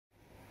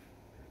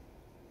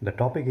The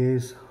topic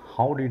is,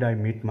 how did I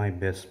meet my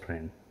best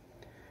friend?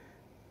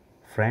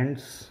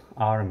 Friends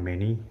are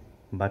many,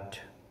 but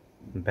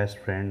best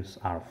friends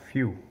are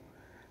few,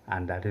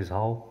 and that is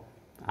how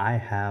I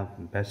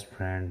have best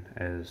friend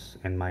is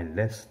in my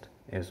list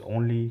is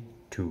only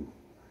two.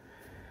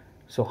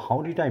 So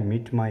how did I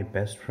meet my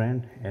best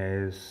friend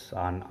is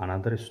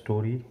another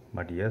story,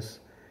 but yes,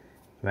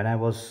 when I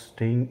was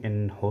staying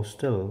in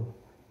hostel,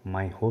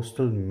 my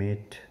hostel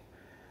mate,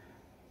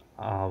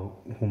 uh,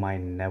 whom I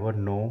never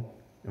know,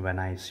 when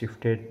I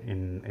shifted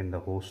in the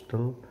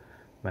hostel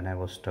when I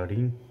was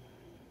studying.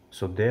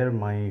 So there,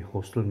 my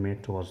hostel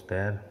mate was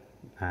there,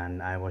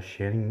 and I was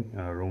sharing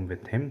a room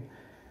with him.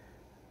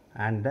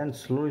 And then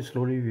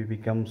slowly, we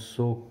become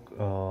so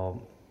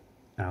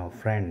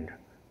friend,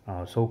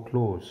 so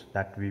close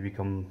that we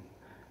become,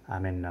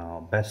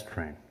 best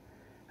friend.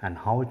 And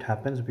how it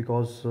happens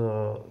because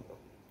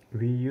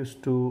we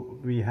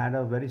had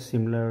a very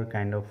similar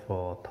kind of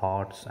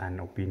thoughts and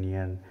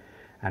opinion,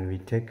 and we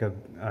take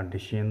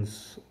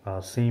decisions,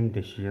 same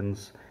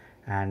decisions,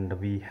 and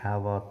we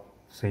have a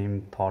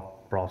same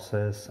thought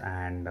process,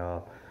 and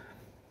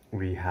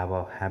we have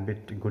a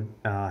good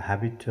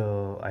habit.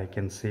 I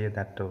can say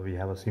that we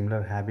have a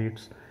similar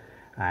habits,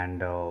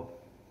 and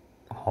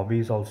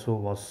hobbies also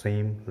was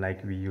same.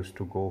 Like we used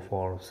to go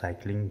for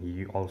cycling.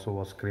 He also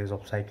was craze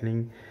of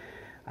cycling.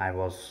 I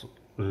was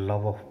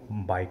love of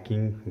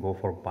biking, go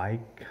for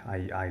bike.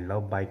 I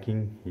love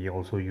biking. He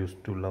also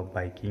used to love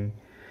biking.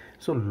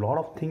 So a lot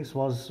of things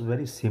was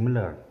very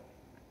similar,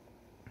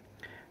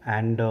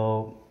 and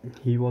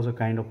he was a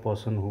kind of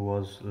person who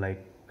was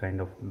like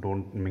kind of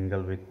don't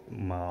mingle with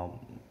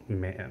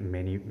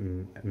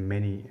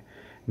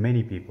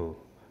many people,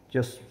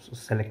 just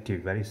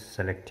selective, very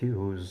selective,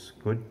 who's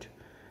good.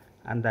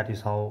 And that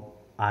is how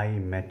I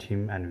met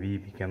him, and we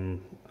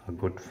became a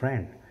good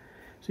friend.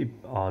 See,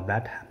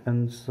 that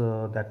happens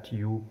that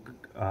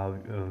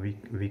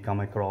we come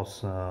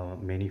across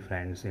many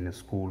friends in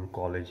school,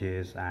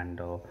 colleges, and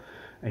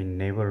in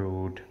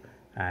neighborhood,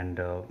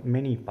 and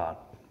many path.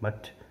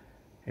 But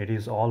it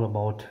is all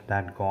about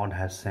that God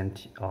has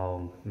sent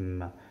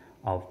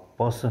a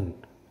person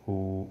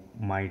who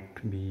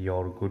might be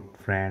your good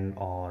friend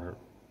or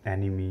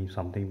enemy,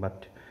 something.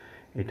 But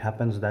it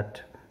happens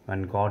that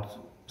when God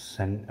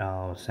sent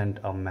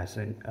a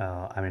message,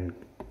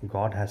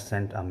 God has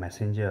sent a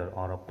messenger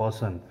or a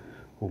person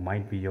who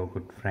might be your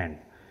good friend.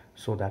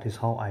 So that is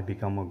how I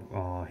become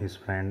his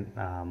friend.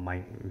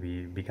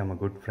 We become a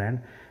good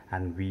friend,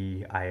 and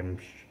we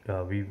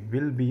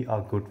will be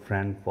a good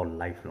friend for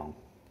lifelong.